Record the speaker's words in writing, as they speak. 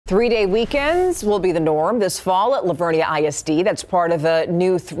3-day weekends will be the norm this fall at Vernia ISD. That's part of a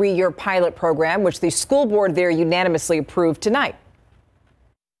new 3-year pilot program, which the school board there unanimously approved tonight.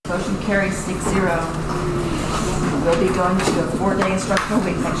 Motion carries 6-0. We'll be going to a 4-day instructional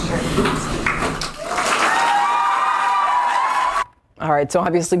week next year. All right, so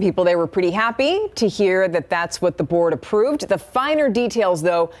obviously people there were pretty happy to hear that that's what the board approved. The finer details,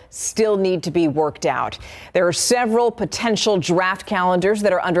 though, still need to be worked out. There are several potential draft calendars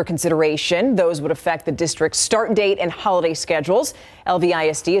that are under consideration. Those would affect the district's start date and holiday schedules.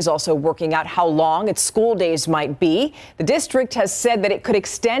 LVISD is also working out how long its school days might be. The district has said that it could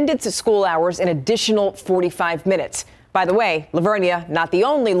extend its school hours an additional 45 minutes. By the way, Vernia, not the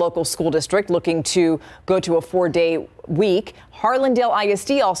only local school district looking to go to a 4-day week. Harlandale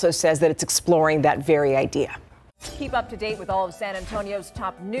ISD also says that it's exploring that very idea. Keep up to date with all of San Antonio's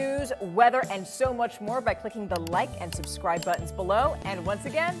top news, weather, and so much more by clicking the like and subscribe buttons below. And once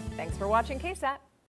again, thanks for watching KSAT.